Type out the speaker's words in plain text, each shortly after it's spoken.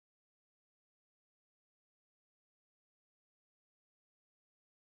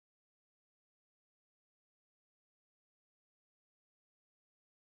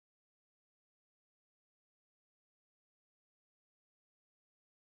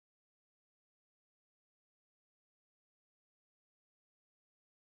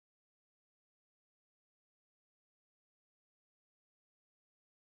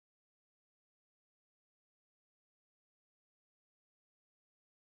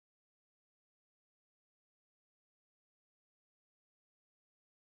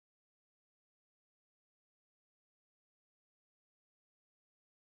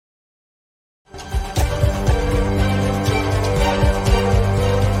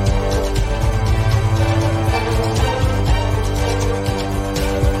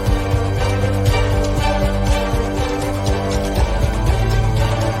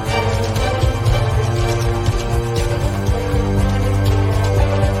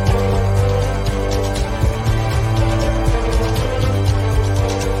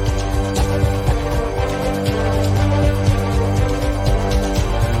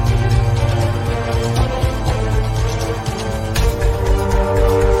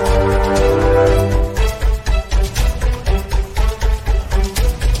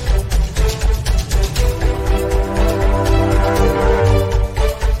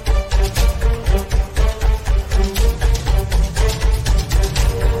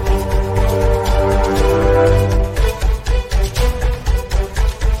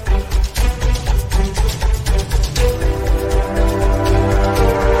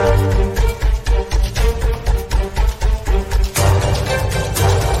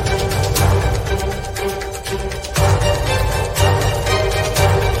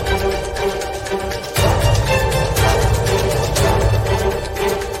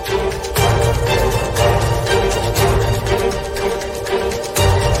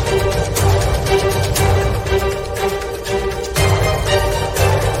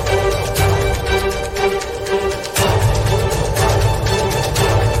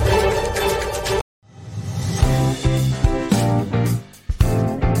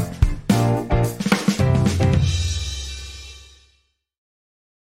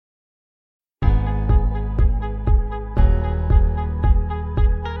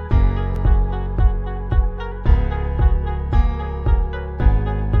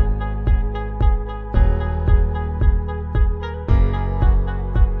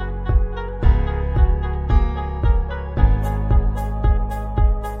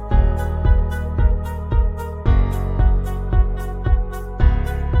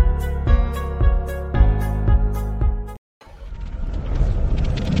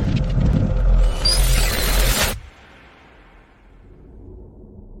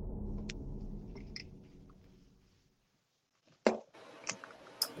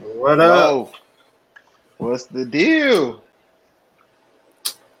What Yo, up? what's the deal?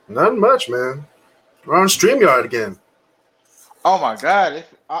 Nothing much, man. We're on StreamYard again. Oh my God,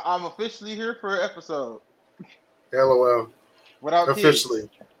 I'm officially here for an episode LOL. without kids. Officially.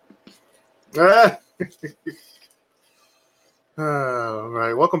 Ah. All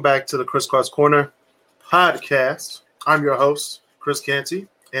right. Welcome back to the Crisscross Corner podcast. I'm your host, Chris Canty,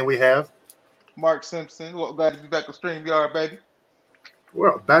 and Mark Simpson, well, glad to be back on StreamYard, baby.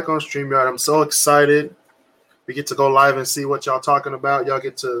 we're back on StreamYard. I'm so excited. We get to go live and see what y'all talking about. Y'all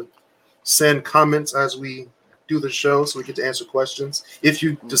get to send comments as we do the show, so we get to answer questions if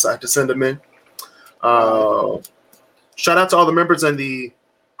you decide to send them in. Uh, Shout out to all the members in the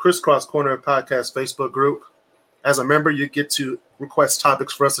Crisscross Corner podcast Facebook group. As a member, you get to request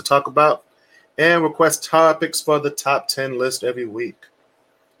topics for us to talk about and request topics for the top 10 list every week.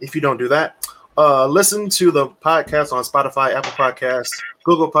 If you don't do that, listen to the podcast on Spotify, Apple Podcasts,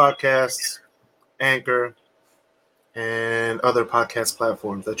 Google Podcasts, Anchor, and other podcast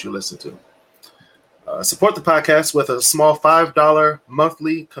platforms that you listen to. Support the podcast with a small $5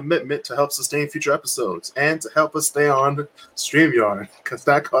 monthly commitment to help sustain future episodes and to help us stay on StreamYard, because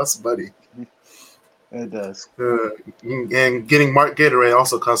that costs money. It does. And getting Mark Gatorade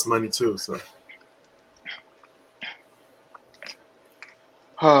also costs money too. So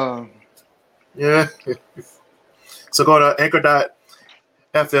yeah. So go to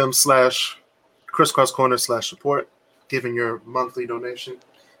anchor.fm/crisscrosscorner/support, giving your monthly donation,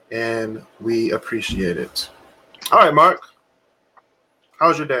 and we appreciate it. All right, Mark. How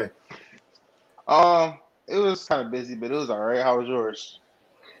was your day? It was kind of busy, but it was all right. How was yours?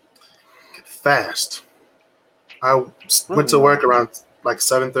 Fast. I went to work around like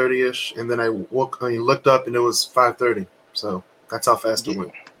 7:30ish, and then I looked up, and it was 5:30. So that's how fast it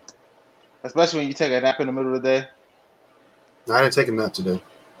went. Especially when you take a nap in the middle of the day. No, I didn't take a nap today.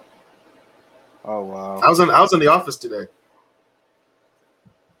 Oh wow. I was in the office today.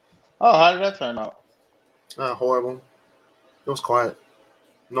 Oh, how did that turn out? Horrible. It was quiet.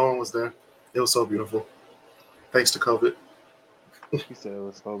 No one was there. It was so beautiful. Thanks to COVID. You said it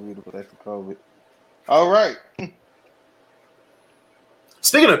was so beautiful. Thanks to COVID. All right.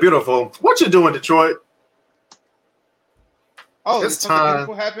 Speaking of beautiful, what you doing, Detroit? Oh, it's did something time.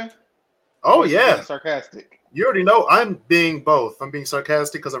 beautiful happen? Oh yeah. Sarcastic. You already know I'm being both. I'm being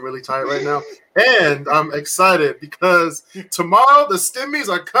sarcastic because I'm really tired right now, and I'm excited because tomorrow the stimmies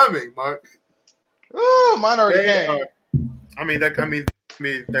are coming, Mark. Oh, mine already came. They're coming,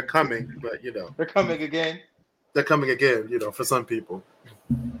 but you know they're coming again. They're coming again, you know, for some people.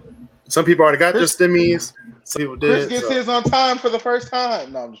 Some people already got their stimmies. Some people did. Chris gets his on time for the first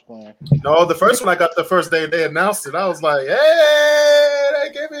time. No, I'm just playing. No, the first one I got the first day they announced it. I was like, hey, they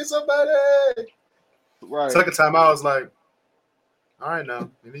gave me somebody. Right. Second time I was like, all right now,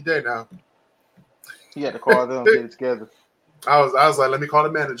 any day now. You had to call them, get it together. I was like, let me call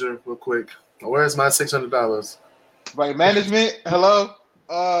the manager real quick. Where's my $600? Right, management. Hello.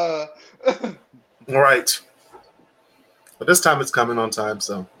 Right. But this time it's coming on time,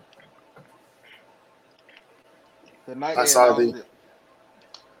 so. The night I saw the. It,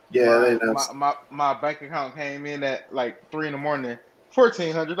 yeah, they announced. My bank account came in at like 3 a.m,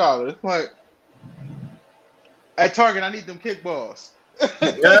 $1,400. Like at Target, I need them kickballs.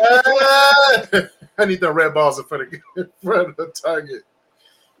 Yeah, I need the red balls in front of Target.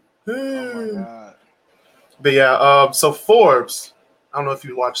 Oh my God. But yeah, so Forbes, I don't know if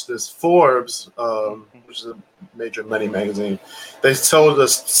you watched this. Forbes, which is a major money magazine, they told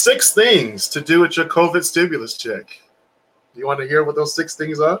us 6 things to do with your COVID stimulus check. Do you want to hear what those 6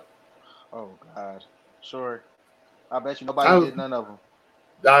 things are? Oh God, sure. I bet you nobody did none of them.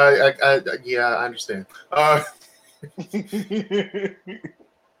 I understand. I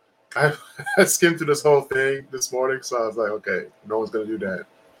skimmed through this whole thing this morning, so I was like, okay, no one's gonna do that.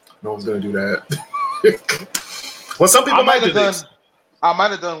 No one's gonna do that. Well, some people might do this. I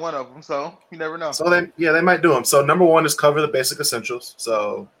might have done one of them, so you never know. So they might do them. So number 1 is cover the basic essentials.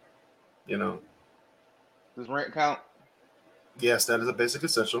 So, you know. Does rent count? Yes, that is a basic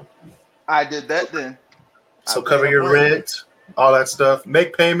essential. I did that then. So cover your rent, all that stuff.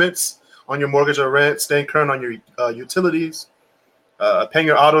 Make payments on your mortgage or rent. Staying current on your utilities. Paying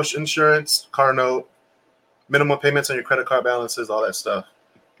your auto insurance, car note, minimum payments on your credit card balances, all that stuff.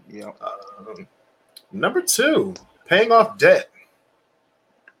 Yeah. Number 2, paying off debt.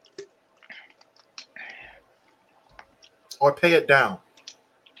 Or pay it down.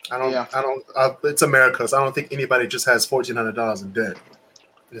 It's America, so I don't think anybody just has $1,400 in debt.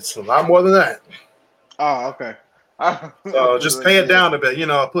 It's a lot more than that. Oh, okay. So just pay it down a bit. You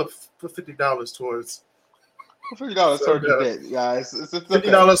know, put $50 towards $50 So towards your dumb. debt, guys. It's okay.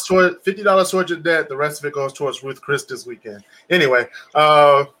 $50 towards your debt. The rest of it goes towards Ruth Chris this weekend. Anyway,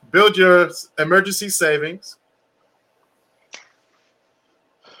 build your emergency savings.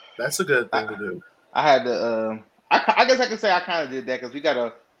 That's a good thing to do. I had to. I guess I could say I kind of did that because we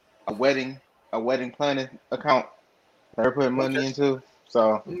got a wedding planning account that we're putting money into.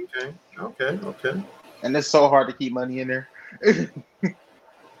 So Okay. And it's so hard to keep money in there.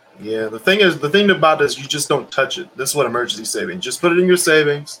 Yeah, the thing about this, you just don't touch it. This is what emergency savings. Just put it in your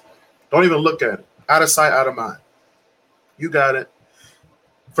savings. Don't even look at it. Out of sight, out of mind. You got it.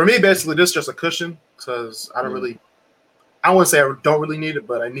 For me, basically, this is just a cushion because I don't really. I wouldn't say I don't really need it,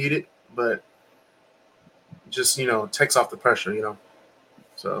 but I need it. But just takes off the pressure.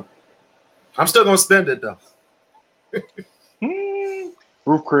 So I'm still gonna spend it though.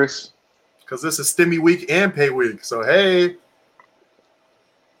 Roof Chris. Because this is stimmy week and pay week. So hey.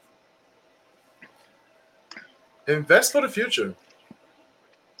 Invest for the future.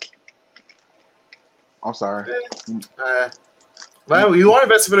 I'm sorry. Well, you are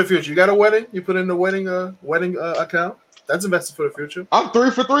investing for the future. You got a wedding. You put in the wedding account. That's investing for the future. I'm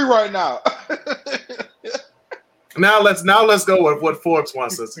 3 for 3 right now. Now let's go with what Forbes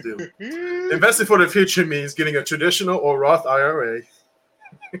wants us to do. Investing for the future means getting a traditional or Roth IRA.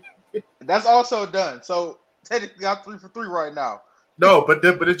 That's also done. So technically, I'm 3 for 3 right now. No, but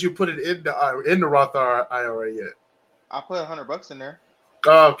did you put it in the Roth IRA yet? I put $100 in there.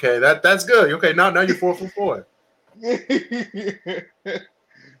 Okay, that's good. Okay, now you're 4 for 4.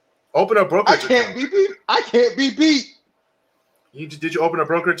 Open a brokerage account. I can't be beat. Did you open a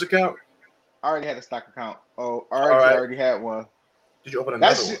brokerage account? I already had a stock account. Oh, I already had one. Did you open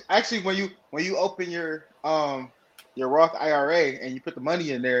another one? Actually, when you open your Roth IRA and you put the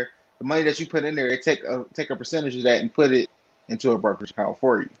money in there, the money that you put in there, they take a percentage of that and put it into a brokerage account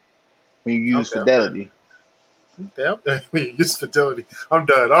for you when you use Fidelity. Okay. When you use Fidelity. I'm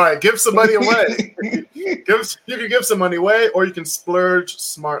done. All right, give some money away. You can give some money away, or you can splurge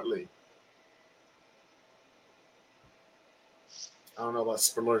smartly. I don't know about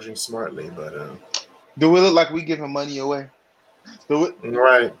splurging smartly, but do it look like we giving money away?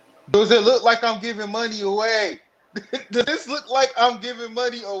 Right. Does it look like I'm giving money away? Does this look like I'm giving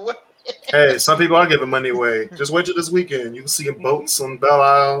money away? Hey, some people are giving money away. Just wait till this weekend. You can see boats on Belle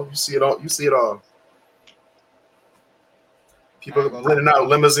Isle. You see it all. People renting out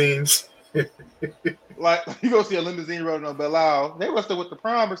limousines. Like you gonna see a limousine rolling on Belle Isle. They must have with the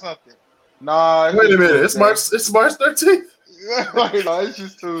prom or something. Nah. Wait a minute. It's March 13th. No, it's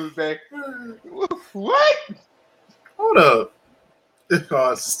just Tuesday. What? Hold up.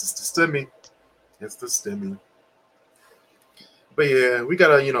 Oh, it's the stimmy. It's the stimmy. But yeah, we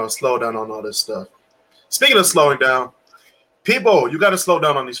gotta, slow down on all this stuff. Speaking of slowing down, people, you gotta slow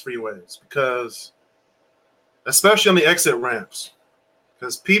down on these freeways because, especially on the exit ramps,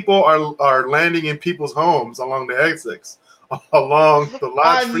 because people are landing in people's homes along the exits, along the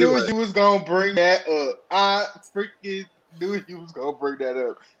Lodge freeway. I knew you was gonna bring that up. I freaking knew you was gonna bring that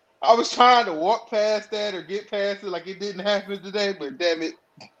up. I was trying to walk past that or get past it like it didn't happen today, but damn it.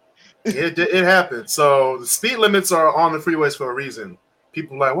 It happened. So the speed limits are on the freeways for a reason.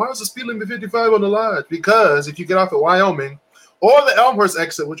 People are like, why is the speed limit 55 on the Lodge? Because if you get off at Wyoming or the Elmhurst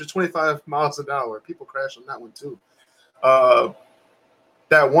exit, which is 25 miles an hour, people crash on that one too.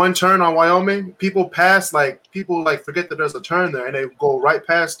 That one turn on Wyoming, people forget that there's a turn there and they go right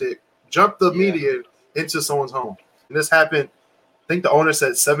past it, jump the median into someone's home. And this happened, I think the owner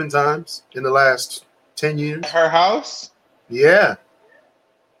said 7 times in the last 10 years. Her house? Yeah.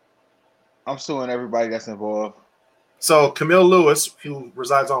 I'm suing everybody that's involved. So Camille Lewis, who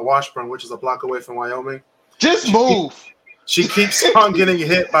resides on Washburn, which is a block away from Wyoming. Just move. She keeps on getting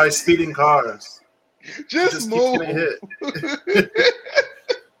hit by speeding cars. Just move. Keeps getting hit.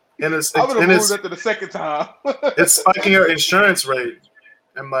 And it's after the second time. It's spiking her insurance rate.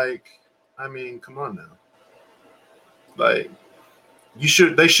 I'm like, I mean, come on now. Like, they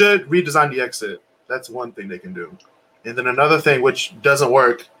should redesign the exit. That's one thing they can do. And then another thing which doesn't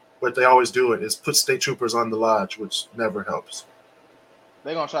work, but they always do it, is put state troopers on the Lodge, which never helps.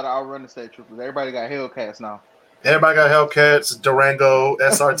 They're gonna try to outrun the state troopers. Everybody got Hellcats now. Everybody got Hellcats, Durango,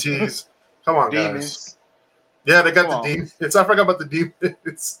 SRTs. Come on, demons. Guys. Yeah, they got the demons. I forgot about the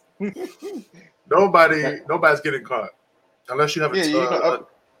demons. Nobody's getting caught unless you have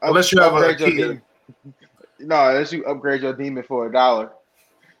unless you have a key. No, unless you upgrade your demon for $1.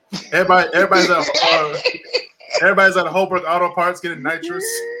 Everybody's at Holbrook Auto Parts getting nitrous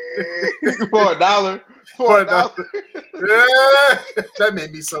for $1. For $1. Yeah, that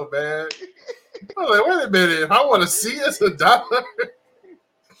made me so bad. I was like, wait a minute, I want to see it's $1.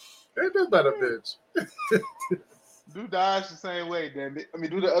 Ain't this about a bitch? Do dodge the same way, damn it. I mean,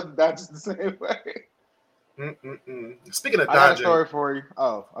 do the other dodges the same way. Speaking of I got a dodging, story for you.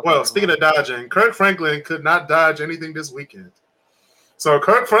 Oh, okay, well, speaking of dodging, Kirk Franklin could not dodge anything this weekend. So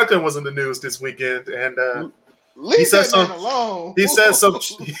Kirk Franklin was in the news this weekend, and leave that man alone. He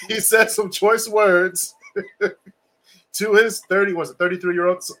said some choice words to his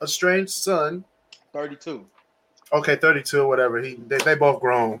 33-year-old estranged son. 32. Okay, 32 or whatever. They both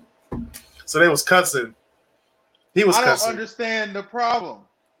grown, so they was cussing. He was cussing. I don't understand the problem.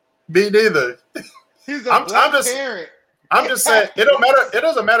 Me neither. He's a black parent. I'm just saying it don't matter. It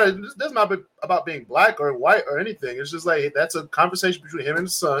doesn't matter. This is not about being black or white or anything. It's just like that's a conversation between him and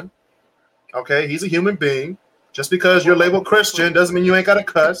his son. Okay, he's a human being. Just because you're labeled Christian doesn't mean you ain't got to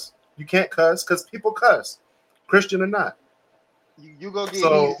cuss. You can't cuss because people cuss, Christian or not. You go get easy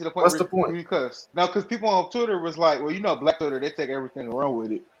to the point what's the point? You cuss. Now, because people on Twitter was like, well, Black Twitter, they take everything and run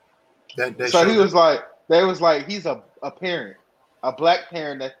with it. They was like, he's a parent, a black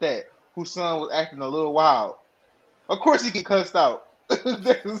parent at that, whose son was acting a little wild. Of course, he get cussed out.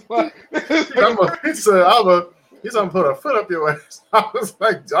 He's gonna put a foot up your ass. I was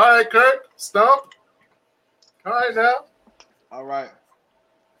like, all right, Kirk, stomp. All right now. All right.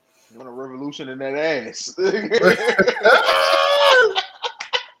 You want a revolution in that ass.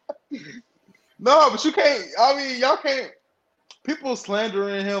 No, but you can't. I mean, y'all can't. People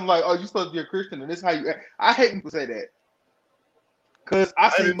slandering him like, oh, you supposed to be a Christian and this is how you act. I hate people say that. Because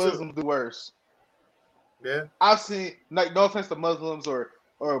I've seen Muslims do worse. Yeah. I've seen, like, no offense to Muslims or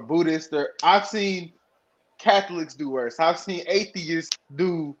Buddhists, I've seen Catholics do worse. I've seen atheists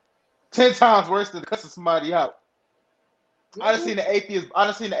do 10 times worse than cussing somebody out. I done seen the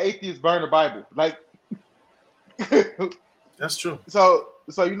atheist burn the Bible. Like, that's true. So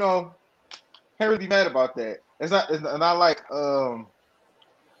can't really be mad about that. It's not like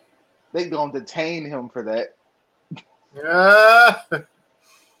they gonna detain him for that.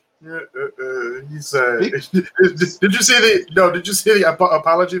 He said, did you see the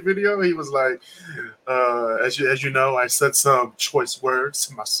apology video? He was like, as you know, I said some choice words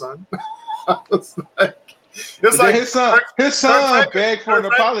to my son. I was like, it's like his son begged for an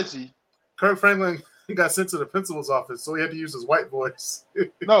apology. Kirk Franklin got sent to the principal's office, so he had to use his white voice.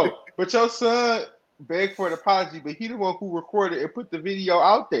 No, but your son begged for an apology, but he the one who recorded and put the video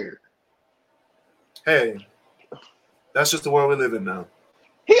out there. Hey, that's just the world we live in now.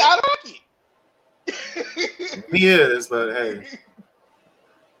 He out of pocket. He is, but hey.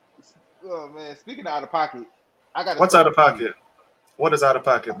 Oh man, speaking of out of pocket, what's out of pocket? What is out of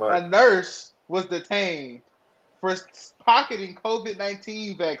pocket, Mark? A nurse was detained for pocketing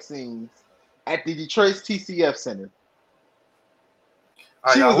COVID-19 vaccines at the Detroit TCF Center.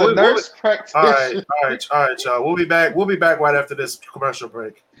 She was a nurse practitioner. All right, y'all. We'll be back. We'll be back right after this commercial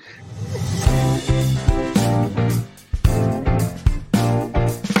break.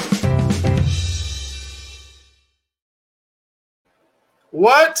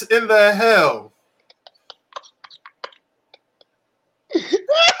 What in the hell?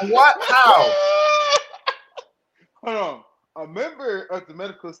 What? How? Hold on. A member of the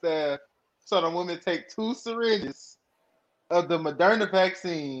medical staff saw the woman take 2 syringes of the Moderna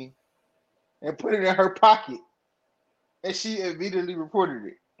vaccine and put it in her pocket, and she immediately reported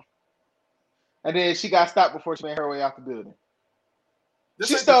it. And then she got stopped before she made her way out the building.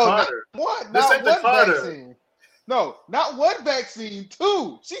 She stole not one vaccine. No, not one vaccine,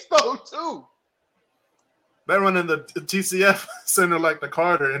 2. She stole 2. They run in the TCF center like the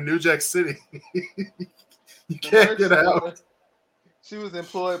Carter in New Jack City. You can't get out. She was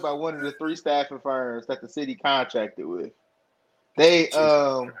employed by one of the 3 staffing firms that the city contracted with. They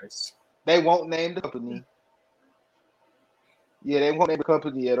won't name the company. Yeah, they won't name the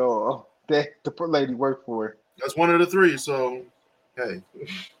company at all that the lady worked for. That's one of the 3, so hey.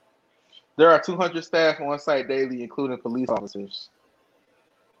 There are 200 staff on site daily, including police officers.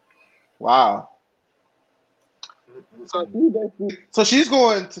 Wow. So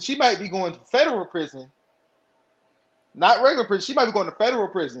she might be going to federal prison. Not regular prison. She might be going to federal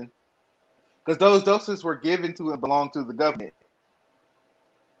prison because those doses were given to and belong to the government.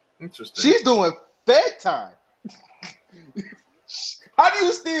 Interesting. She's doing Fed time. How do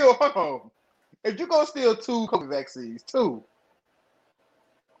you steal? Hold on. If you're going to steal 2 COVID vaccines, 2.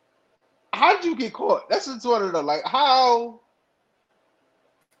 How did you get caught? That's just one of the, like, how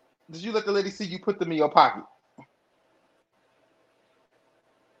did you let the lady see you put them in your pocket?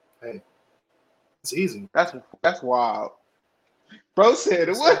 Hey, it's easy. That's wild. Bro said,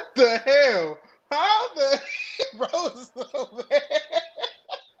 what the hell? How the bro is so bad.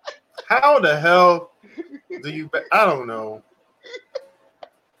 How the hell do you I don't know.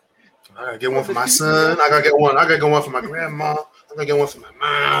 I gotta get one for my son. I gotta get one. I gotta get one for my grandma. I gotta get one for my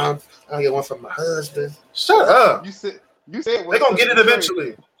mom. I gotta get one for my husband. Shut up. You said they're gonna get it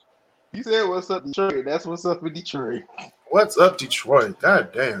eventually. You said what's up, Detroit. That's what's up with Detroit. What's up, Detroit?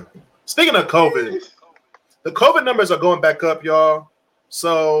 God damn. Speaking of COVID, the COVID numbers are going back up, y'all.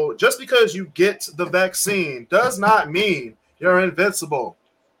 So just because you get the vaccine does not mean you're invincible.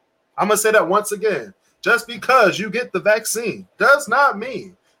 I'm gonna say that once again. Just because you get the vaccine does not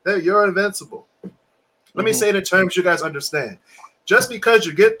mean that you're invincible. Let me say it in terms you guys understand. Just because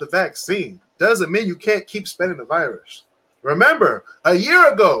you get the vaccine doesn't mean you can't keep spreading the virus. Remember, a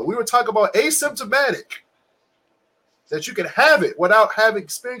year ago, we were talking about asymptomatic, that you can have it without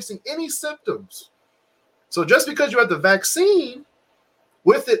experiencing any symptoms. So just because you have the vaccine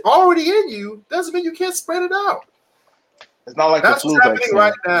with it already in you doesn't mean you can't spread it out. It's not like that's the flu what's happening vaccine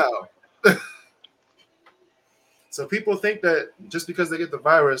right now. So people think that just because they get the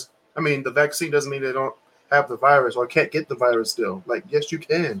virus, the vaccine doesn't mean they don't have the virus or can't get the virus still. Like, yes, you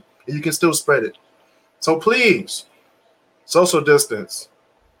can. And you can still spread it. So please, social distance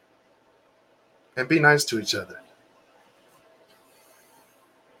and be nice to each other.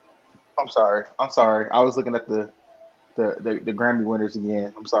 I'm sorry. I was looking at the Grammy winners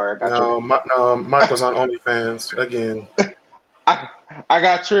again. I'm sorry. I got Mike was on OnlyFans again. I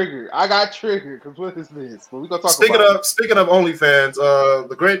got triggered. Because what is this? But we gonna talk Speaking about of OnlyFans,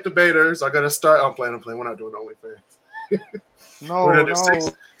 the great debaters are gonna start. I'm playing. We're not doing OnlyFans. No.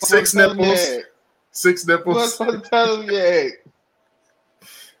 Six nipples. 6 nipples. What's tell them yet?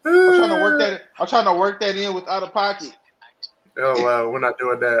 I'm trying to work that in with out of pocket. Oh well, we're not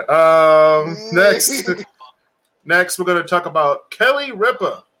doing that. Next, we're gonna talk about Kelly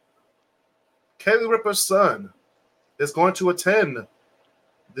Ripa. Kelly Ripa's son is going to attend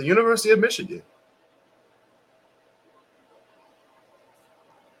the University of Michigan.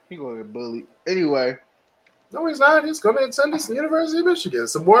 He's going to get bullied. Anyway. No, he's not. He's going to attend the University of Michigan.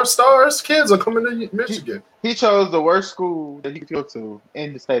 Some more stars kids are coming to Michigan. He chose the worst school that he could go to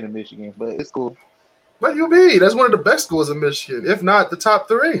in the state of Michigan, but it's cool. What do you mean? That's one of the best schools in Michigan, if not the top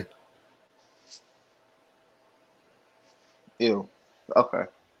 3. Ew. Okay.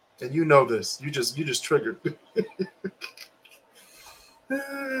 And you know this. You just triggered.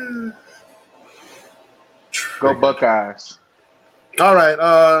 Go Buckeyes. All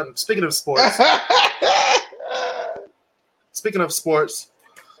right. Speaking of sports.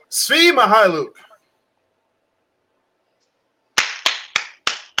 Svi Mihailuk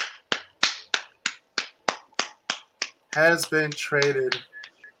has been traded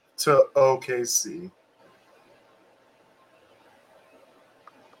to OKC.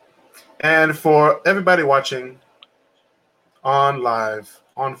 And for everybody watching on live,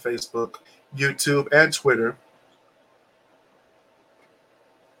 on Facebook, YouTube, and Twitter,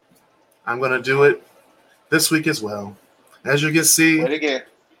 I'm going to do it this week as well. As you can see, you can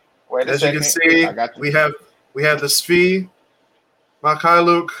see, we have the Svi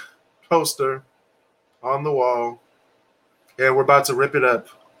Mihailuk poster on the wall. And we're about to rip it up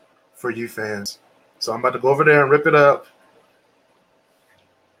for you fans. So I'm about to go over there and rip it up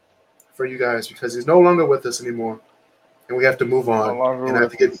for you guys because he's no longer with us anymore, and we have to move on. And I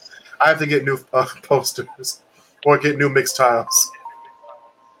have to get new posters or get new mixed tiles.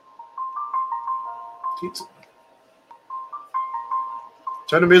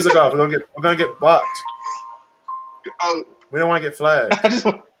 Turn the music off. We're gonna get blocked. We don't want to get flagged.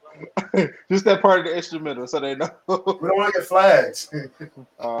 Just that part of the instrumental, so they know. We don't want to get flagged.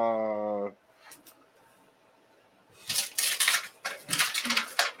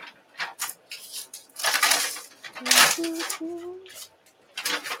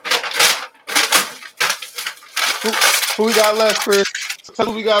 Who we got left, Chris? Tell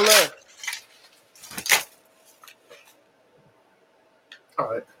who we got left. All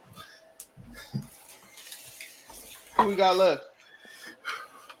right. Who we got left?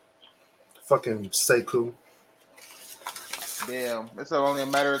 Fucking Sekou. Damn, it's only a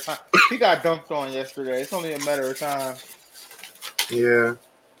matter of time. He got dumped on yesterday. It's only a matter of time. Yeah.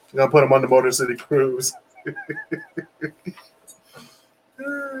 I'm gonna put him on the Motor City Cruise.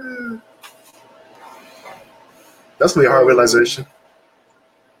 That's gonna be a hard realization.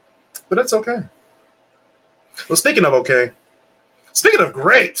 But that's okay. Well, speaking of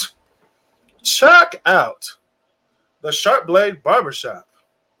great, check out the Sharp Blade Barbershop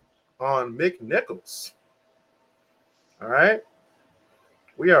on McNichols. All right.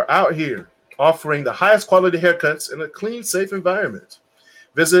 We are out here offering the highest quality haircuts in a clean, safe environment.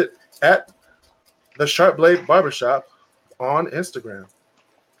 Visit at the Sharp Blade Barbershop on Instagram.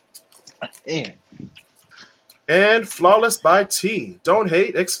 Damn. And Flawless by T. Don't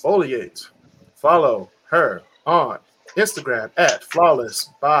hate, exfoliate. Follow her on Instagram at Flawless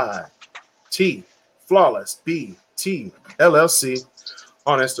by T. Flawless BT LLC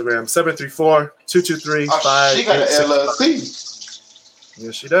on Instagram 734-223-5865. She got an LLC.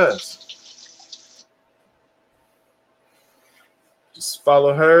 Yes, she does. Just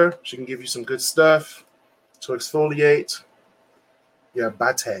follow her. She can give you some good stuff to exfoliate your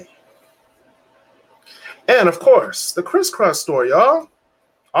bate. And of course, the Crisscross store, y'all.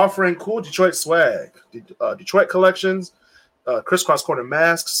 Offering cool Detroit swag. Detroit collections, Crisscross Corner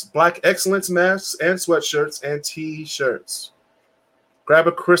masks, Black Excellence masks, and sweatshirts and t-shirts. Grab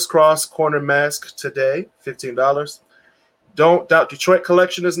a Crisscross Corner mask today, $15. Don't Doubt Detroit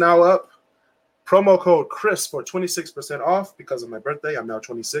collection is now up. Promo code Chris for 26% off because of my birthday. I'm now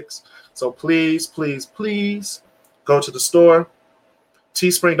 26. So please, please, please go to the store,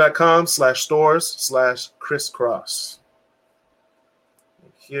 teespring.com/stores/crisscross.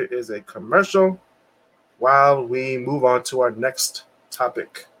 Here is a commercial while we move on to our next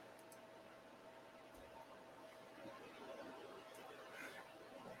topic.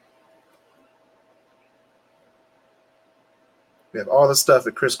 We have all the stuff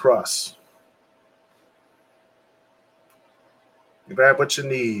at Crisscross. Grab what you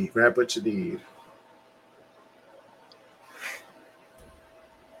need. Grab what you need.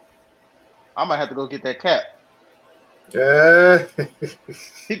 I might have to go get that cap. Yeah.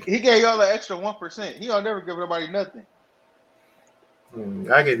 He gave y'all an extra 1%. He don't never give nobody nothing.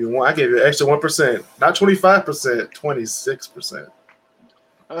 I gave you one. I gave you an extra 1%, not 25%, 26%,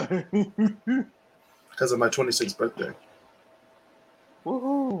 because of my 26th birthday.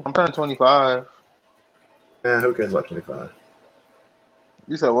 Woohoo! I'm turning 25. Man, who cares about 25?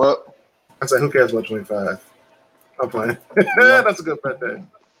 You said what? I said, who cares about 25? I'm playing. That's a good birthday.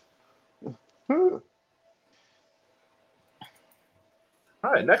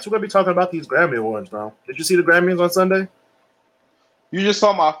 All right, next we're going to be talking about these Grammy Awards, bro. Did you see the Grammys on Sunday? You just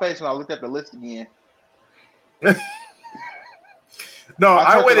saw my face when I looked at the list again. No,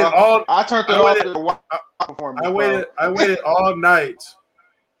 I waited all. I turned it off to watch performance. I waited all night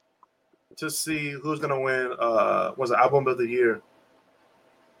to see who's going to win. Was it Album of the Year?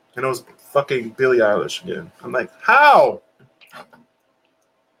 And it was fucking Billie Eilish again. I'm like, how?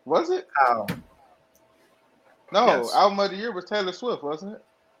 Was it? How? No, Yes. Album of the Year was Taylor Swift, wasn't it?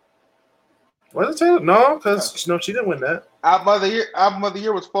 Was it Taylor? No, because she didn't win that. Album of the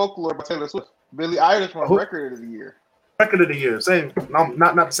Year was Folklore by Taylor Swift. Billie Eilish won Record of the Year. Record of the Year, same. No,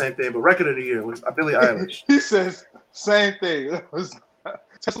 not the same thing, but Record of the Year was Billie Eilish. He says same thing. It was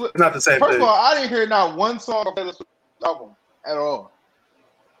It's not the same First thing. of all, I didn't hear not one song of Taylor Swift's album at all.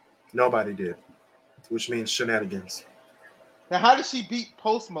 Nobody did, which means shenanigans. Now, how did she beat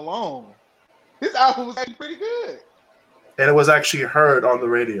Post Malone? His album was actually pretty good. And it was actually heard on the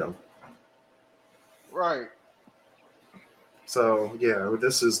radio. Right. So yeah,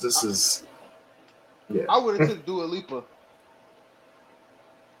 this is yeah. I would have took Dua Lipa.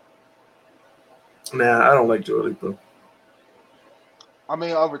 Nah, I don't like Dua Lipa. I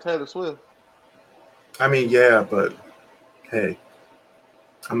mean, over Taylor Swift. I mean, yeah, but hey,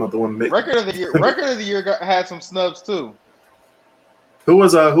 I'm not the one making. Record of the Year. Record of the Year had some snubs too. Who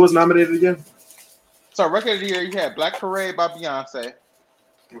was nominated again? So, Record of the Year, you had Black Parade by Beyonce.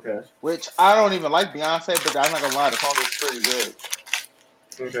 Okay. Which I don't even like Beyonce, but I'm not gonna lie, the song is pretty good.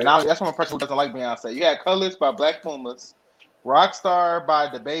 Okay. And that's one person who doesn't like Beyonce. You had Colors by Black Pumas, Rockstar by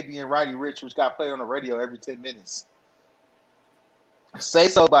DaBaby and Roddy Ricch, which got played on the radio every 10 minutes. Say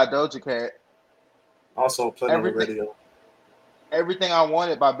So by Doja Cat. Also played on the radio. Everything I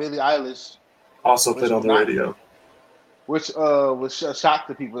Wanted by Billie Eilish. Also played on the radio. Which was a shock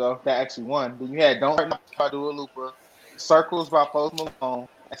to people, though, that actually won. Then you had Don't Hurt Me by Dua Lipa, Circles by Post Malone,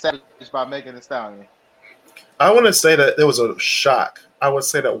 and Savage by Megan Thee Stallion. I want to say that it was a shock. I would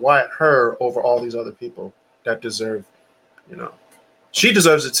say that why her over all these other people that deserve, she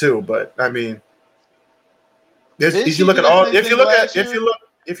deserves it too. But I mean, if you look at all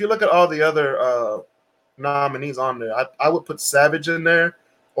the other nominees on there, I would put Savage in there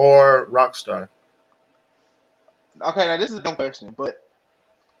or Rockstar. Okay, now this is a dumb question, but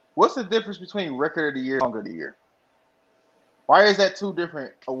what's the difference between Record of the Year and Song of the Year? Why is that two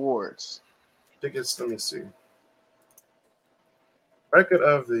different awards? I think it's, let me see. Record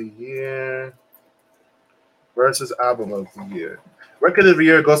of the Year versus Album of the Year. Record of the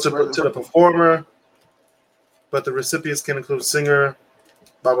Year goes to the performer, but the recipients can include singer,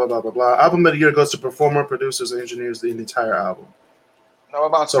 blah, blah, blah, blah, blah. Album of the Year goes to performer, producers, and engineers the entire album. No,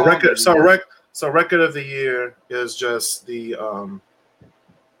 about Record of the Year is just the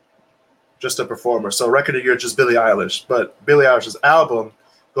just a performer. So record of the year, just Billie Eilish. But Billie Eilish's album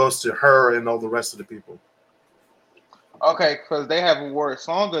goes to her and all the rest of the people. Okay, because they have awarded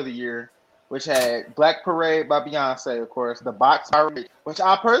Song of the Year, which had Black Parade by Beyonce, of course, The Box by Ray, which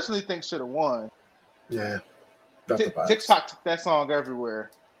I personally think should have won. Yeah, not the box. TikTok took that song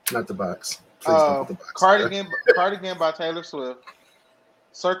everywhere. Not the box. Please don't put the box. Cardigan by Taylor Swift.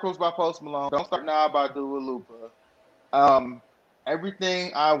 Circles by Post Malone. Don't Start Now by Dua Lipa.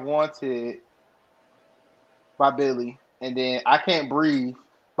 Everything I Wanted by Billie. And then I Can't Breathe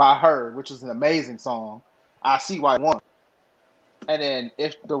by her, which is an amazing song. I See Why I Won. And then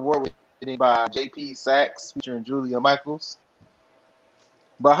If the World Was Ending by J.P. Sachs featuring Julia Michaels.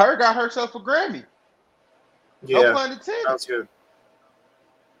 But her got herself a Grammy. Yeah, no pun intended. Sounds good.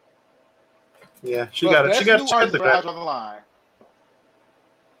 Yeah, she got the Grammy. On the line.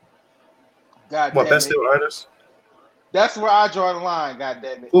 God What, damn best it. new artist? That's where I draw the line, God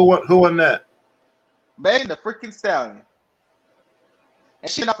damn it. Who won that? Megan the freaking Stallion. And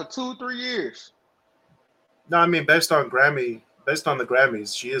she been out for 2-3 years. No, I mean based on the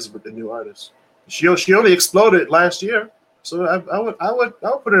Grammys, she is the new artist. She only exploded last year, so I would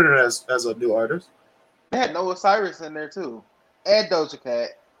put her in as a new artist. They had Noah Cyrus in there too, and Doja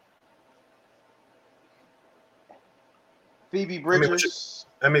Cat, Phoebe Bridgers.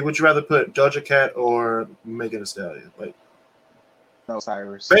 Would you rather put Doja Cat or Megan Thee Stallion? Like Noah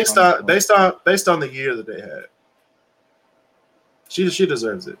Cyrus. Based on the year that they had, she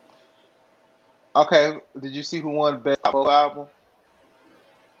deserves it. Okay, did you see who won Best Pop Vocal Album?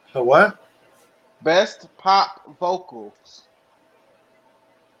 What? Best Pop Vocals.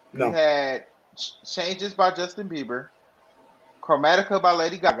 No. We had Changes by Justin Bieber, Chromatica by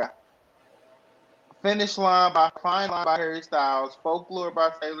Lady Gaga, Finish Line by Fine Line by Harry Styles, Folklore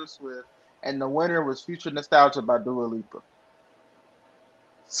by Taylor Swift, and the winner was Future Nostalgia by Dua Lipa.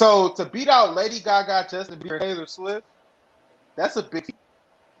 So to beat out Lady Gaga, Justin Bieber, and Taylor Swift, that's a big.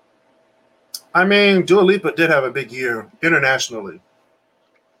 I mean, Dua Lipa did have a big year internationally,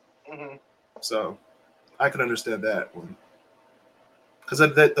 so I can understand that one. Because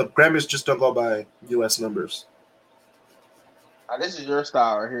the Grammys just don't go by U.S. numbers. This is your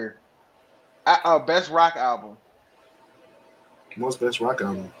style right here. Best Rock Album. Most best rock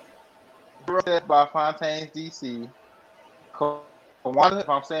album. By Fontaines DC. Kiwanuka, if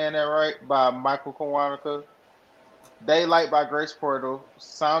I'm saying that right, by Michael Kiwanuka. Daylight by Grace Portal.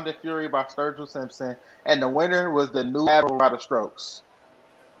 Sound and Fury by Sturgill Simpson. And the winner was The New Admiral by The Strokes.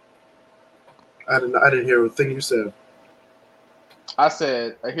 I didn't hear a thing you said. I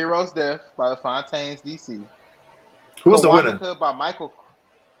said A Hero's Death by the Fontaines DC. Who was the winner? By Michael.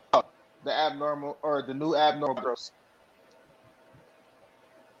 The New Abnormal Girls.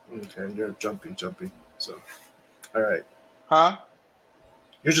 Okay, you're jumpy. So, all right. Huh?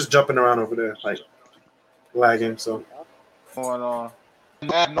 You're just jumping around over there, like lagging. So, going on.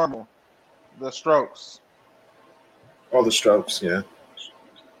 Abnormal. The Strokes. All the Strokes, yeah.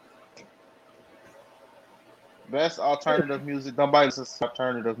 Best alternative music. Nobody listens to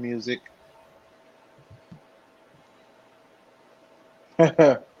alternative music.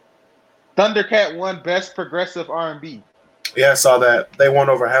 Thundercat won Best Progressive R&B. Yeah, I saw that. They won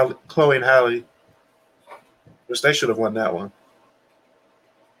over Chloe and Halle, which they should have won that one.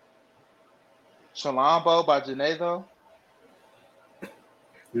 Shalambo by Janae, though?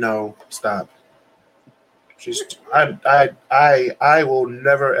 No, stop. I will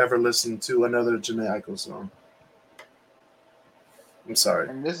never ever listen to another Janae Aiko song. I'm sorry.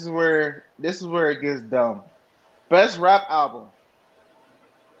 And this is where it gets dumb. Best Rap Album.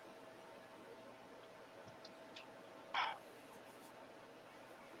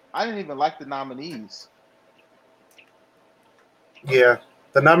 I didn't even like the nominees. Yeah,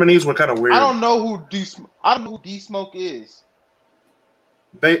 the nominees were kind of weird. I don't know who D Smoke is.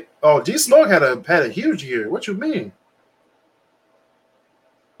 D Smoke had a huge year. What you mean?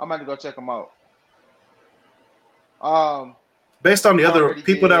 I'm about to go check him out. Based on the other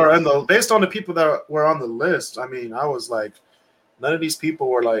people that were based on the people that were on the list, I mean, I was like, none of these people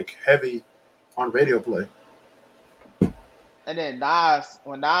were like heavy on radio play. And then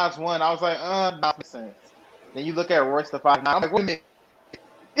when Nas won, I was like, not makes sense. Then you look at Royce the 5'9", I'm like, wait a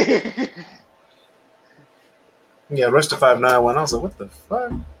minute. Yeah, Royce the 5'9" won. I was like, what the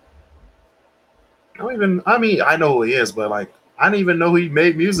fuck? I know who he is, but like, I didn't even know he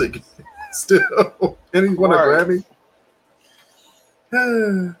made music still. And he won a Grammy.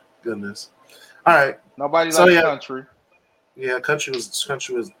 Goodness. All right. Nobody likes country. Yeah, country was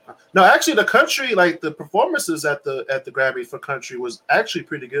no, actually the country, like the performances at the Grammy for country was actually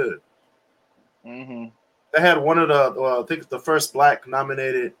pretty good. Mm-hmm. They had one of the I think the first black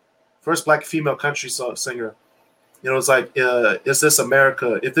nominated first black female country singer. It's like, is this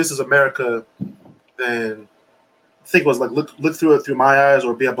America? If this is America, then I think it was like look through it through my eyes,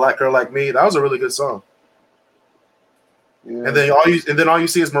 or be a black girl like me. That was a really good song. Yeah. And then all you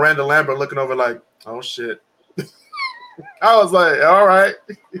see is Miranda Lambert looking over like, oh shit. I was like, all right.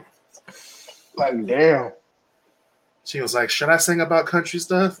 Like, damn. She was like, should I sing about country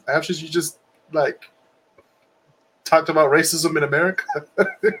stuff after you just like talked about racism in America?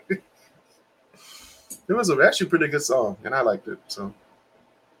 It was actually a pretty good song, and I liked it. So,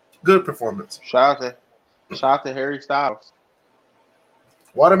 good performance. Shout out to Harry Styles.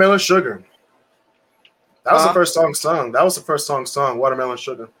 Watermelon Sugar. That was the first song sung. That was the first song sung. Watermelon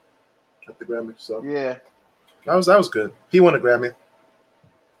Sugar at the Grammy. So yeah, that was good. He won a Grammy.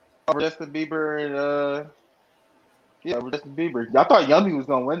 Justin Bieber and Justin Bieber. I thought Yummy was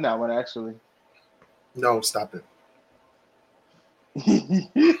gonna win that one actually. No, stop it.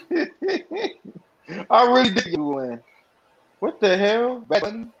 I really did win. What the hell? Bad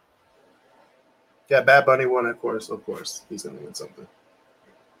Bunny? Yeah, Bad Bunny won, of course. He's going to win something.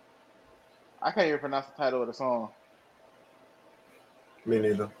 I can't even pronounce the title of the song. Me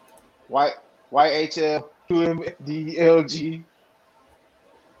neither. YHLQMDLG.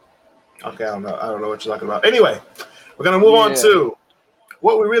 Okay, I don't know what you're talking about. Anyway, we're going to move on to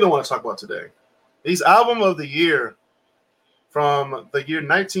what we really want to talk about today. These album of the year from the year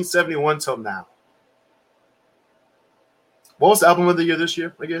 1971 till now. What was the album of the year this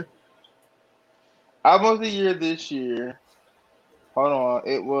year again? Album of the year this year. Hold on.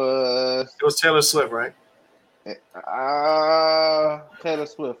 It was Taylor Swift, right? Taylor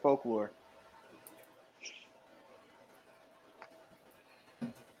Swift, Folklore.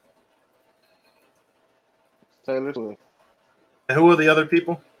 Taylor Swift. And who were the other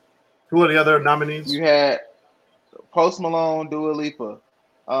people? Who were the other nominees? You had Post Malone, Dua Lipa,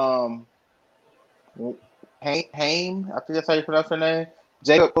 Haim, I think that's how you pronounce her name.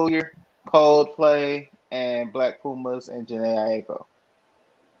 Jacob Collier, Coldplay, and Black Pumas, and Jhené Aiko.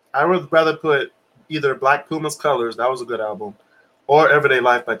 I would rather put either Black Pumas Colors, that was a good album, or Everyday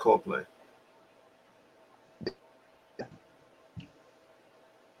Life by Coldplay.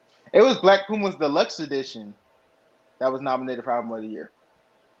 It was Black Pumas Deluxe Edition that was nominated for Album of the Year.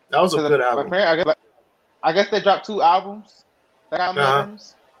 That was a good album. I guess they dropped 2 albums. They got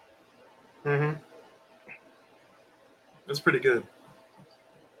albums. Mm-hmm. It's pretty good.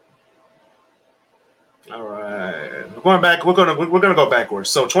 All right, we're going back. We're gonna go backwards.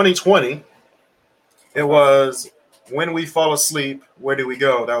 So 2020, it was When We Fall Asleep. Where Do We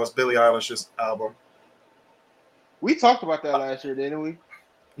Go? That was Billie Eilish's album. We talked about that last year, didn't we?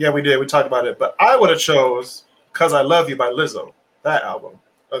 Yeah, we did. We talked about it, but I would have chose "Cause I Love You" by Lizzo. That album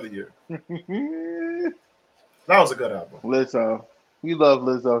of the year. That was a good album. Lizzo, we love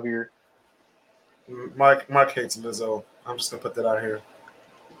Lizzo here. Mark hates Lizzo. I'm just gonna put that out here.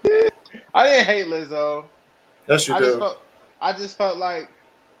 I didn't hate Lizzo. Yes, you do. I just felt like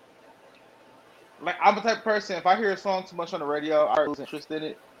I'm the type of person, if I hear a song too much on the radio, I lose interest in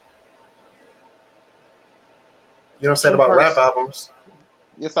it. You don't say about rap albums.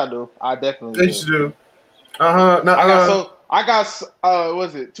 Yes, I do. I definitely yes, you do. Was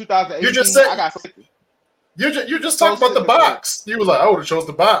it 2018? You just said I got sick. You just talked about the box. You was like, I would have chose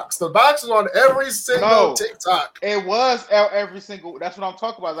the box. The box is on every single TikTok. It was every single. That's what I'm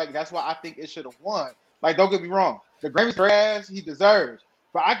talking about. Like, that's why I think it should have won. Like, don't get me wrong. The Grammys ass he deserves.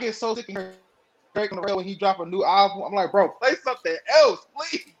 But I get so sick of hearing Drake on the radio when he drop a new album. I'm like, bro, play something else,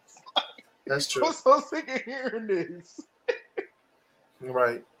 please. That's true. I'm so sick of hearing this.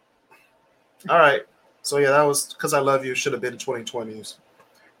 Right. All right. So yeah, that was "Cause I Love You" should have been 2020s.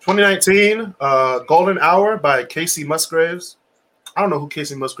 2019, Golden Hour by Casey Musgraves. I don't know who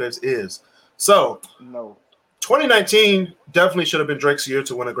Casey Musgraves is. So, no. 2019 definitely should have been Drake's year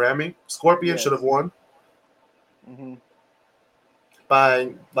to win a Grammy. Scorpion should have won. Mm-hmm.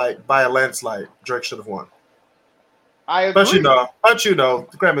 By a landslide, Drake should have won. I agree. But you know,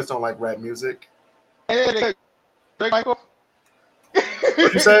 the Grammys don't like rap music. Hey, Drake mic off.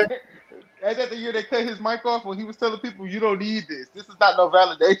 What'd you say? Ain't that the year they cut his mic off when he was telling people, you don't need this. This is not no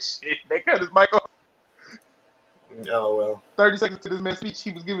validation. They cut his mic off. Oh, well. 30 seconds to this man's speech, he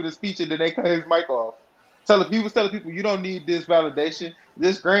was giving a speech, and then they cut his mic off. He was telling people, you don't need this validation.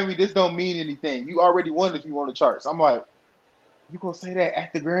 This Grammy, this don't mean anything. You already won if you won the charts. I'm like, you gonna say that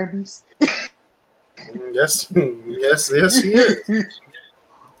at the Grammys? Yes, he is.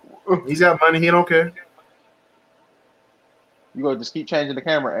 He's got money. He don't care. You gonna just keep changing the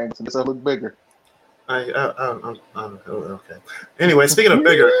camera angles and it's gonna look bigger. Okay. Anyway, speaking of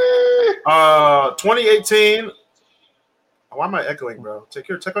bigger, 2018, Why am I echoing, bro? Check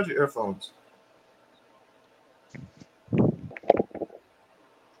out your earphones.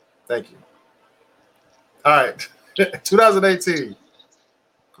 Thank you. All right. 2018.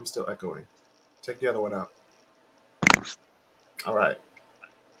 I'm still echoing. Check the other one out. All right.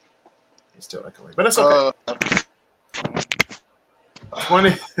 He's still echoing, but it's okay.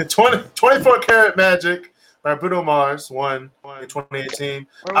 24 Karat Magic by Bruno Mars won in 2018.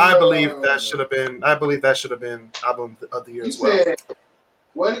 I believe that should have been album of the year as well. Said,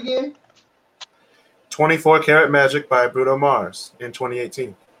 what again? 24 Karat Magic by Bruno Mars in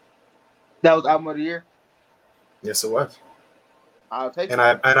 2018. That was album of the year? Yes, it was. I'll take it.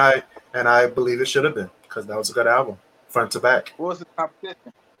 And I believe it should have been, because that was a good album, front to back. What was his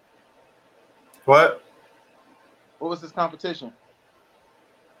competition? What? What was his competition?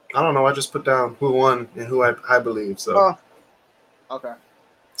 I don't know. I just put down who won and who I believe. So. Okay.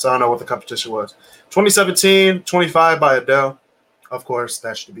 So I don't know what the competition was. 2017, 25 by Adele. Of course,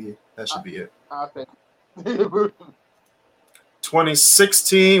 that should be it. I'll take it.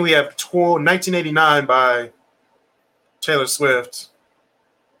 2016, we have 1989 by Taylor Swift.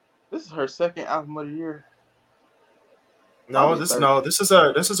 This is her second album of the year. No, this is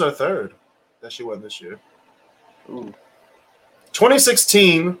our third that she won this year. Ooh.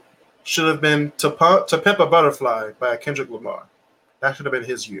 2016 should have been To Pimp a Butterfly by Kendrick Lamar. That should have been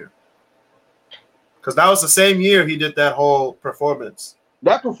his year. Because that was the same year he did that whole performance.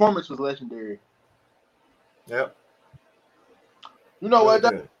 That performance was legendary. Yep. You know really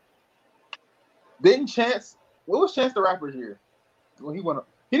what? Didn't Chance? What was Chance the Rapper's year? Well, he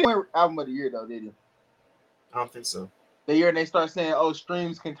didn't win album of the year though, did he? I don't think so. The year they start saying, "Oh,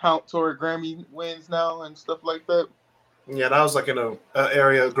 streams can count toward Grammy wins now" and stuff like that. Yeah, that was like in a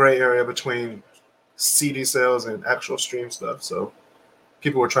gray area between CD sales and actual stream stuff. So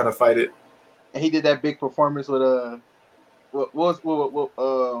people were trying to fight it. And he did that big performance with the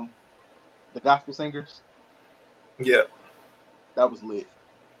gospel singers. Yeah, that was lit.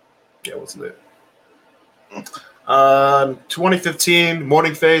 Yeah, it was lit. 2015,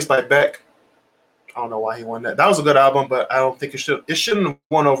 Morning Phase by Beck. I don't know why he won that. That was a good album, but I don't think it shouldn't have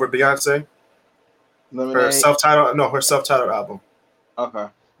won over Beyonce. Lemonade. Her self-titled album. Okay.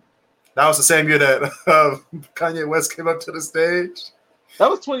 That was the same year that Kanye West came up to the stage. That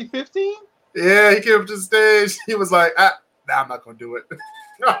was 2015? Yeah, he came up to the stage. He was like, I'm not going to do it.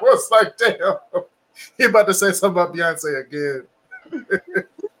 I was like, damn. He about to say something about Beyonce again.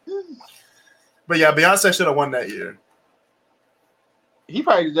 But yeah, Beyonce should have won that year. He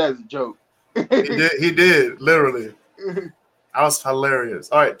probably did that as a joke. He did, literally. That was hilarious.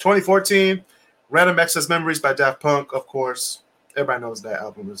 All right, 2014, Random Access Memories by Daft Punk, of course. Everybody knows that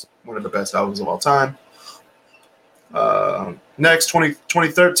album is one of the best albums of all time. Next,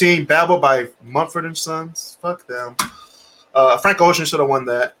 2013, Babel by Mumford & Sons. Fuck them. Frank Ocean should have won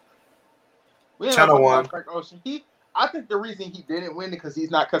that. Channel One. Frank Ocean. I think the reason he didn't win it because he's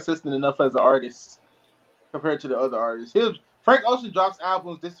not consistent enough as an artist compared to the other artists. Frank Ocean drops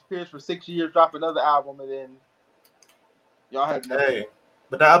albums, disappears for 6 years, drop another album, and then y'all have nothing. Hey,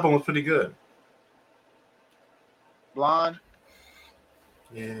 but the album was pretty good. Blonde.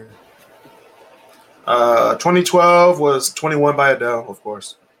 Yeah. 2012 was 21 by Adele, of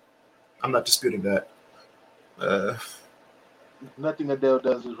course. I'm not disputing that. Nothing Adele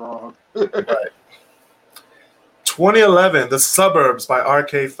does is wrong. Right. 2011, The Suburbs by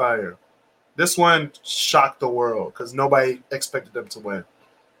Arcade Fire. This one shocked the world because nobody expected them to win.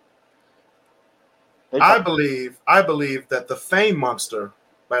 I believe that The Fame Monster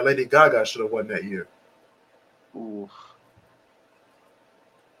by Lady Gaga should have won that year. Ooh.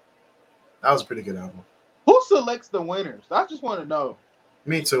 That was a pretty good album. Who selects the winners? I just want to know.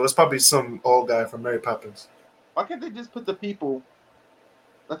 Me too. It's probably some old guy from Mary Poppins. Why can't they just let the people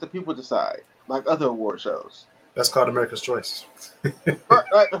decide, like other award shows? That's called America's Choice.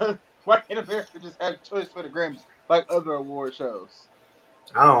 Why can't America just have a choice for the Grammys, like other award shows?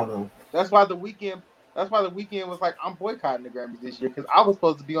 I don't know. That's why the weekend was like, I'm boycotting the Grammys this year because I was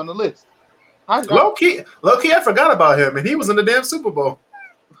supposed to be on the list. Low key, I forgot about him, and he was in the damn Super Bowl.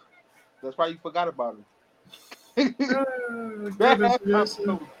 That's why you forgot about him.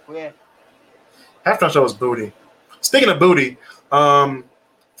 Halftime show was booty. Speaking of booty,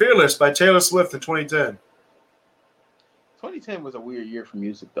 Fearless by Taylor Swift in 2010. 2010 was a weird year for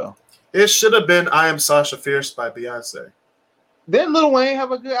music, though. It should have been I Am Sasha Fierce by Beyonce. Didn't Lil Wayne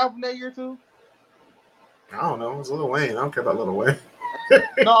have a good album that year, too? I don't know. It was Lil Wayne. I don't care about Lil Wayne.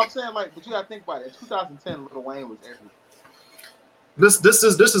 No, I'm saying, but you got to think about it. In 2010, Lil Wayne was everything. This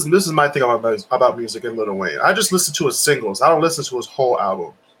is my thing about music and Lil Wayne. I just listen to his singles. I don't listen to his whole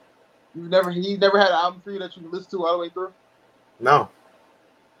album. He never had an album for you that you can listen to all the way through? No.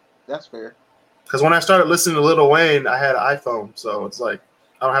 That's fair. Because when I started listening to Lil Wayne, I had an iPhone, so it's like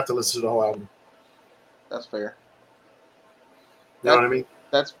I don't have to listen to the whole album. That's fair. You know what I mean?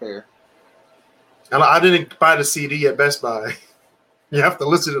 That's fair. And I didn't buy the CD at Best Buy. You have to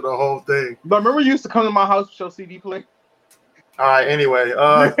listen to the whole thing. But remember, you used to come to my house to show CD play. All right. Anyway,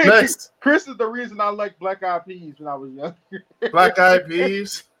 next. Chris is the reason I liked Black Eyed Peas when I was young. Black Eyed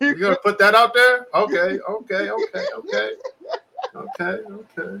Peas. You gonna put that out there? Okay.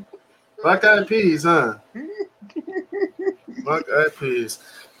 Black Eyed Peas, huh? Black Eyed Peas.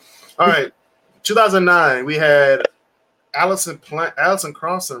 All right. 2009, we had Alison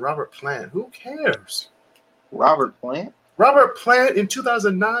Krauss and Robert Plant. Who cares? Robert Plant? Robert Plant in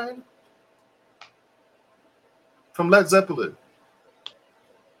 2009 from Led Zeppelin.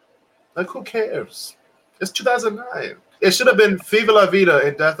 Like, who cares? It's 2009. It should have been Viva La Vida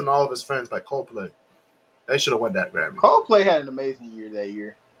and Death and All of His Friends by Coldplay. They should have won that Grammy. Coldplay had an amazing year that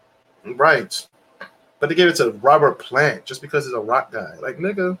year. Right. But they gave it to Robert Plant just because he's a rock guy. Like,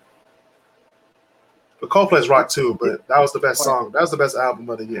 nigga. But Coldplay's rock too, but that was the best song. That was the best album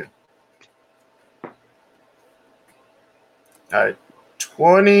of the year. All right.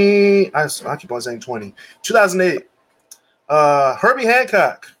 20. I keep on saying 20. 2008. Herbie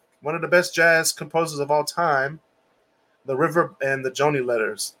Hancock, one of the best jazz composers of all time. The River and the Joni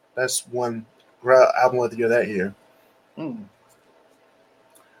Letters. That's one album of the year that year. Mm.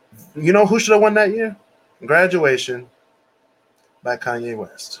 You know who should have won that year? Graduation by Kanye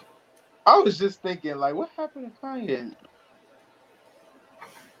West. I was just thinking, like, what happened to Kanye?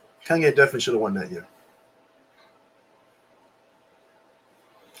 Kanye definitely should have won that year.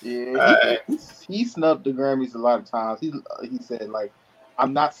 Yeah, he snubbed the Grammys a lot of times. He said, like,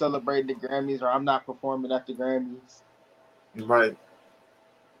 I'm not celebrating the Grammys or I'm not performing at the Grammys. Right.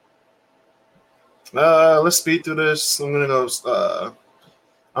 Let's speed through this. I'm gonna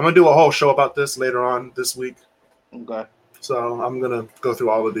do a whole show about this later on this week. Okay. So I'm gonna go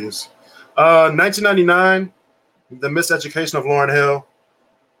through all of these. 1999, The Miseducation of Lauryn Hill.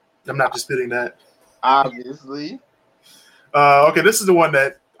 I'm not disputing that. Obviously. Okay, this is the one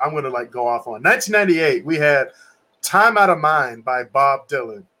that I'm gonna like go off on. 1998, we had Time Out of Mind by Bob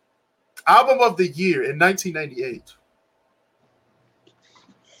Dylan. Album of the year in 1998.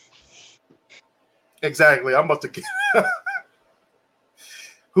 Exactly. I'm about to get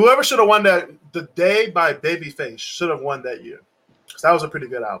whoever should have won that, The Day by Babyface should have won that year. Because that was a pretty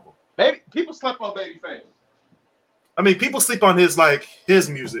good album. People slept on Babyface. I mean, people sleep on his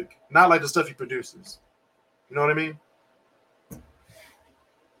music, not like the stuff he produces. You know what I mean?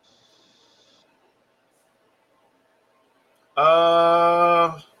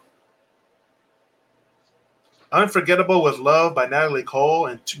 Unforgettable with Love by Natalie Cole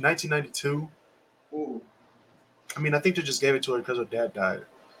in 1992. Ooh. I mean, I think they just gave it to her because her dad died.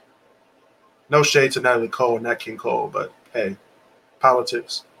 No shade to Natalie Cole and Nat King Cole, but hey,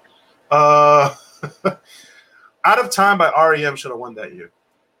 politics. Out of Time by REM should have won that year.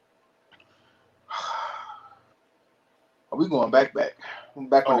 Are we going back? I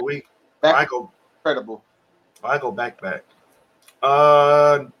go incredible. I go back.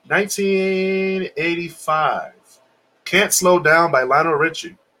 1985. Can't Slow Down by Lionel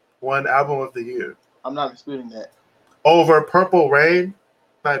Richie won Album of the Year. I'm not disputing that. Over Purple Rain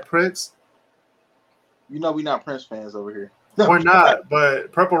by Prince. You know we're not Prince fans over here. We're not,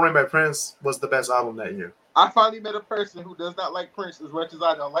 but Purple Rain by Prince was the best album that year. I finally met a person who does not like Prince as much as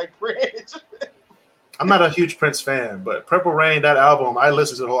I don't like Prince. I'm not a huge Prince fan, but Purple Rain, that album, I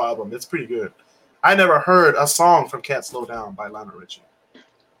listened to the whole album. It's pretty good. I never heard a song from Can't Slow Down by Lionel Richie.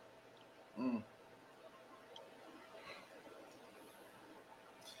 Mm.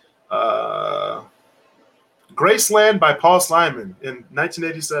 Graceland by Paul Simon in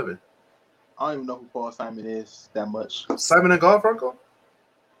 1987. I don't even know who Paul Simon is that much. Simon and Garfunkel?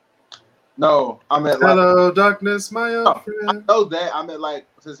 No, I meant Hello, Darkness, my old friend. I know that. I meant like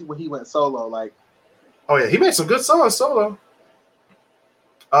since when he went solo, like. Oh yeah, he made some good songs solo.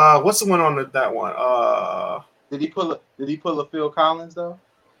 What's the one on that one? Did he pull a Phil Collins though?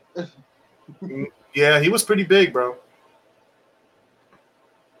 Yeah, he was pretty big, bro.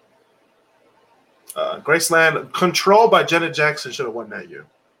 Graceland, Control by Janet Jackson should have won that year.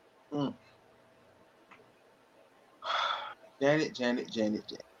 Mm. Janet.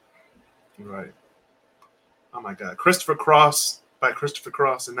 Right. Oh my God. Christopher Cross by Christopher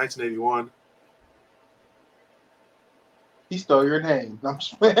Cross in 1981. He stole your name.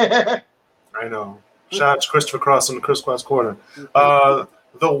 I know. Shout out to Christopher Cross on the Chris Cross Corner. The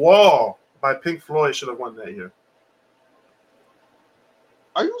Wall by Pink Floyd should have won that year.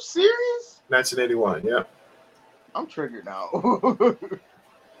 Are you serious? 1981, yeah. I'm triggered now.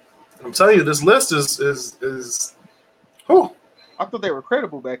 I'm telling you, this list is. Oh, I thought they were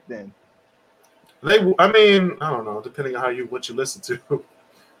credible back then. I mean, I don't know, depending on what you listen to.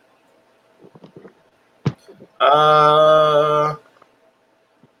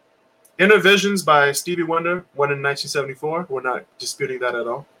 Inner Visions by Stevie Wonder, won in 1974. We're not disputing that at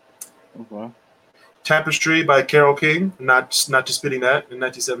all. Okay. Tapestry by Carole King, not disputing that, in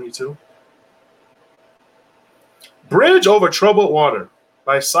 1972. Bridge Over Troubled Water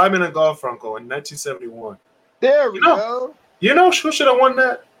by Simon and Garfunkel in 1971. There we go. You know who should have won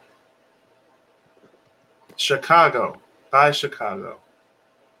that? Chicago by Chicago.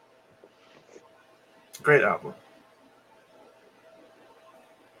 Great album.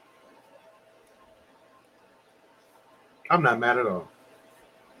 I'm not mad at all.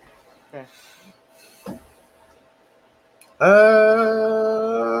 Okay.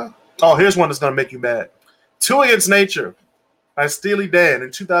 Here's one that's gonna make you mad. Two Against Nature by Steely Dan in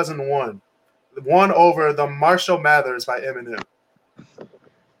 2001. Won over the Marshall Mathers by Eminem.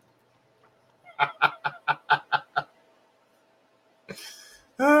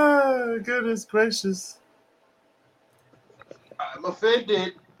 Goodness gracious. I'm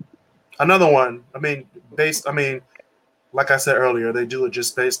offended. Another one. Like I said earlier, they do it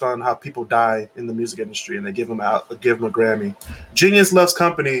just based on how people die in the music industry, and they give them a Grammy. Genius Loves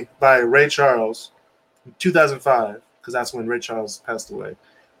Company by Ray Charles, 2005, because that's when Ray Charles passed away.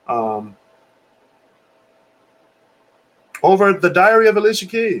 Over The Diary of Alicia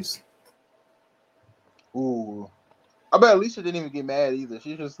Keys. Ooh. I bet Alicia didn't even get mad either.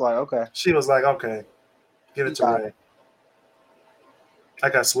 She's just like, okay. She was like, okay, give it to Ray. I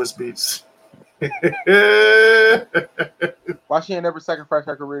got Swiss Beats. Why she ain't never sacrificed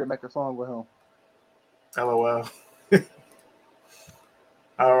her career to make a song with him? LOL.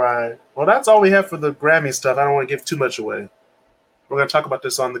 All right. Well, that's all we have for the Grammy stuff. I don't want to give too much away. We're going to talk about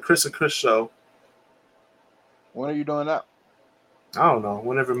this on the Chris and Chris show. When are you doing that? I don't know.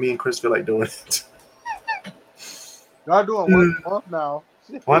 Whenever me and Chris feel like doing it. Y'all doing once a month now.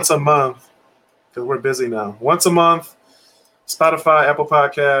 Once a month. Because we're busy now. Once a month. Spotify, Apple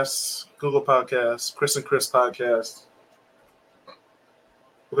Podcasts, Google Podcasts, Chris and Chris Podcast.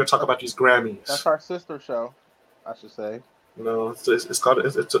 We're going to talk about these Grammys. That's our sister show, I should say. No, it's called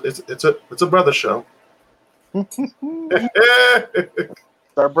it's a brother show.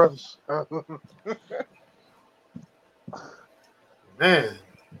 Our brother show. Man,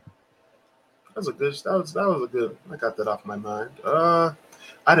 that was a good. I got that off my mind. I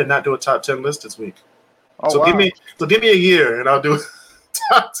did not do a top 10 list this week. Oh, so wow. give me a year and I'll do a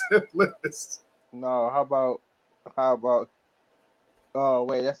top 10 list. No, how about? Oh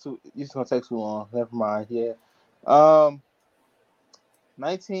wait, that's too. It's gonna take too long. Never mind. Yeah.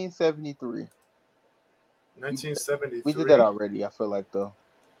 1973. 1973. We did that already. I feel like though.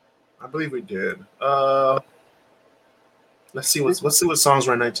 I believe we did. Let's see what songs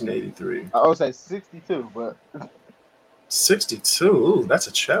were in 1983. I would say 62, but 62. Ooh, that's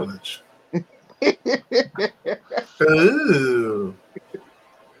a challenge. Ooh.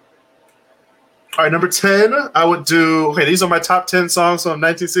 All right, number 10. I would do. Okay, these are my top 10 songs from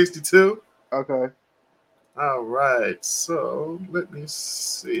 1962. Okay. All right, so let me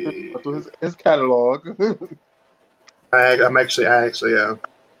see. His catalog. I actually am.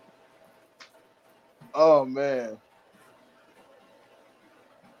 Oh man.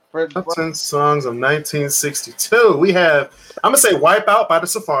 Top 10 songs of 1962. We have, I'm going to say Wipeout by the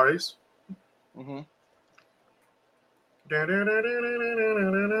Safaris. Mm-hmm.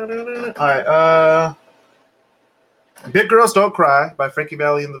 All right. Big Girls Don't Cry by Frankie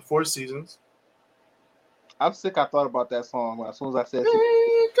Valli and the Four Seasons. I'm sick. I thought about that song as soon as I said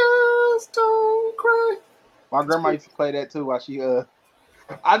Big Girls Don't Cry. My grandma used to play that too while she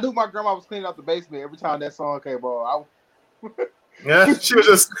I knew my grandma was cleaning out the basement every time that song came on. Yeah, she was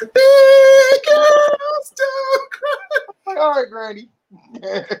just Big Girls Don't Cry. Like, all right, Granny.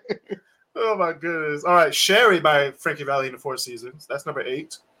 Oh my goodness. All right, Sherry by Frankie Valli and the Four Seasons. That's number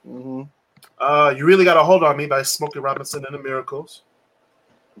 8. Mm-hmm. You Really Got a Hold on Me by Smokey Robinson and the Miracles.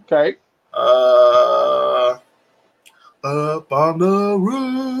 Okay. Up on the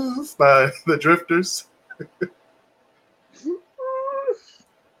Roof by the Drifters.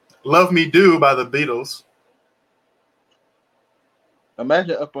 Love Me Do by the Beatles.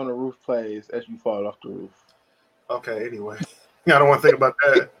 Imagine Up on the Roof plays as you fall off the roof. Okay, anyway. I don't want to think about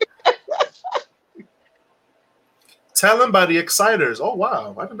that. Tell 'Em by the Exciters. Oh,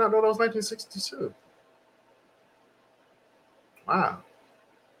 wow. I did not know that was 1962. Wow.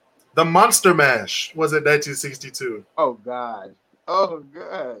 The Monster Mash was in 1962. Oh, God. Oh,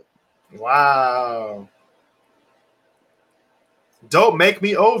 God. Wow. Don't Make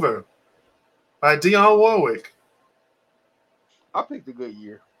Me Over by Dionne Warwick. I picked a good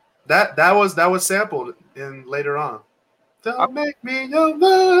year. That was sampled in later on. Don't make me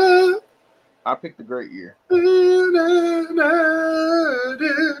over. I picked a great year.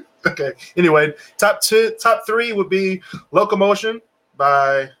 Okay. Anyway, top 3 would be Locomotion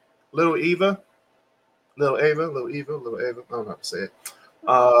by Little Eva. I don't know how to say it.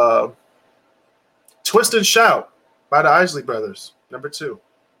 Twist and Shout by the Isley Brothers, number 2.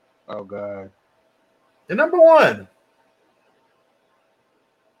 Oh God. And number 1,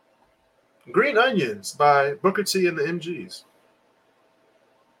 Green Onions by Booker T and the MGs.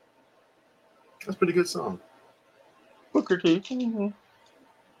 That's a pretty good song. Booker T. Mm-hmm.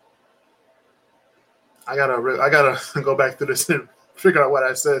 I gotta go back through this and figure out what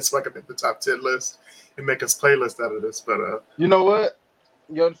I said so I can make the top 10 list and make a playlist out of this. But you know what?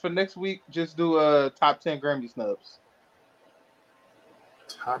 Yo, for next week, just do a top 10 Grammy snubs.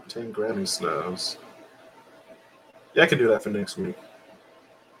 Top 10 Grammy snubs. Yeah, I can do that for next week.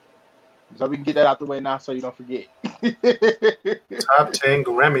 So we can get that out the way now so you don't forget. Top 10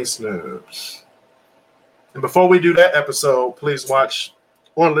 Grammy snubs. And before we do that episode, please watch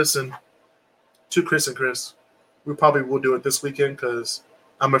or listen to Chris and Chris. We probably will do it this weekend because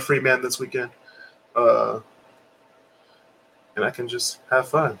I'm a free man this weekend. And I can just have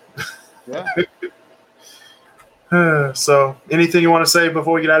fun. Yeah. So, anything you want to say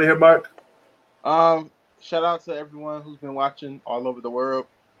before we get out of here, Mark? Shout out to everyone who's been watching all over the world.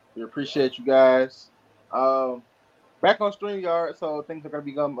 We appreciate you guys. Back on StreamYard, so things are going to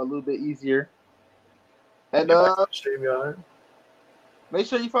become a little bit easier. And StreamYard. Make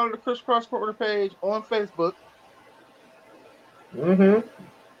sure you follow the Crisscross Corner page on Facebook. Mm-hmm.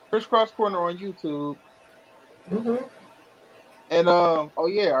 Crisscross Corner on YouTube. Mm-hmm. And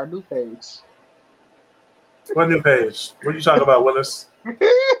our new page. What new page? What are you talking about, Willis? What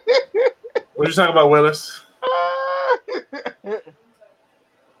are you talking about, Willis?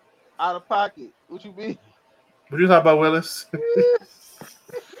 Out of pocket. What you mean? What are you talking about, Willis?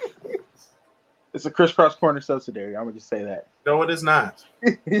 It's a Crisscross Corner subsidiary. I'm gonna just say that. No, it is not.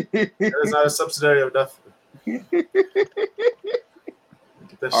 It is not a subsidiary of nothing. Get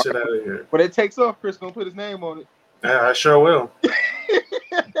that shit out of here. When it takes off, Chris gonna put his name on it. Yeah, I sure will.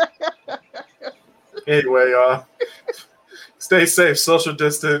 Anyway, y'all, stay safe, social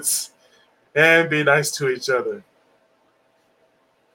distance, and be nice to each other.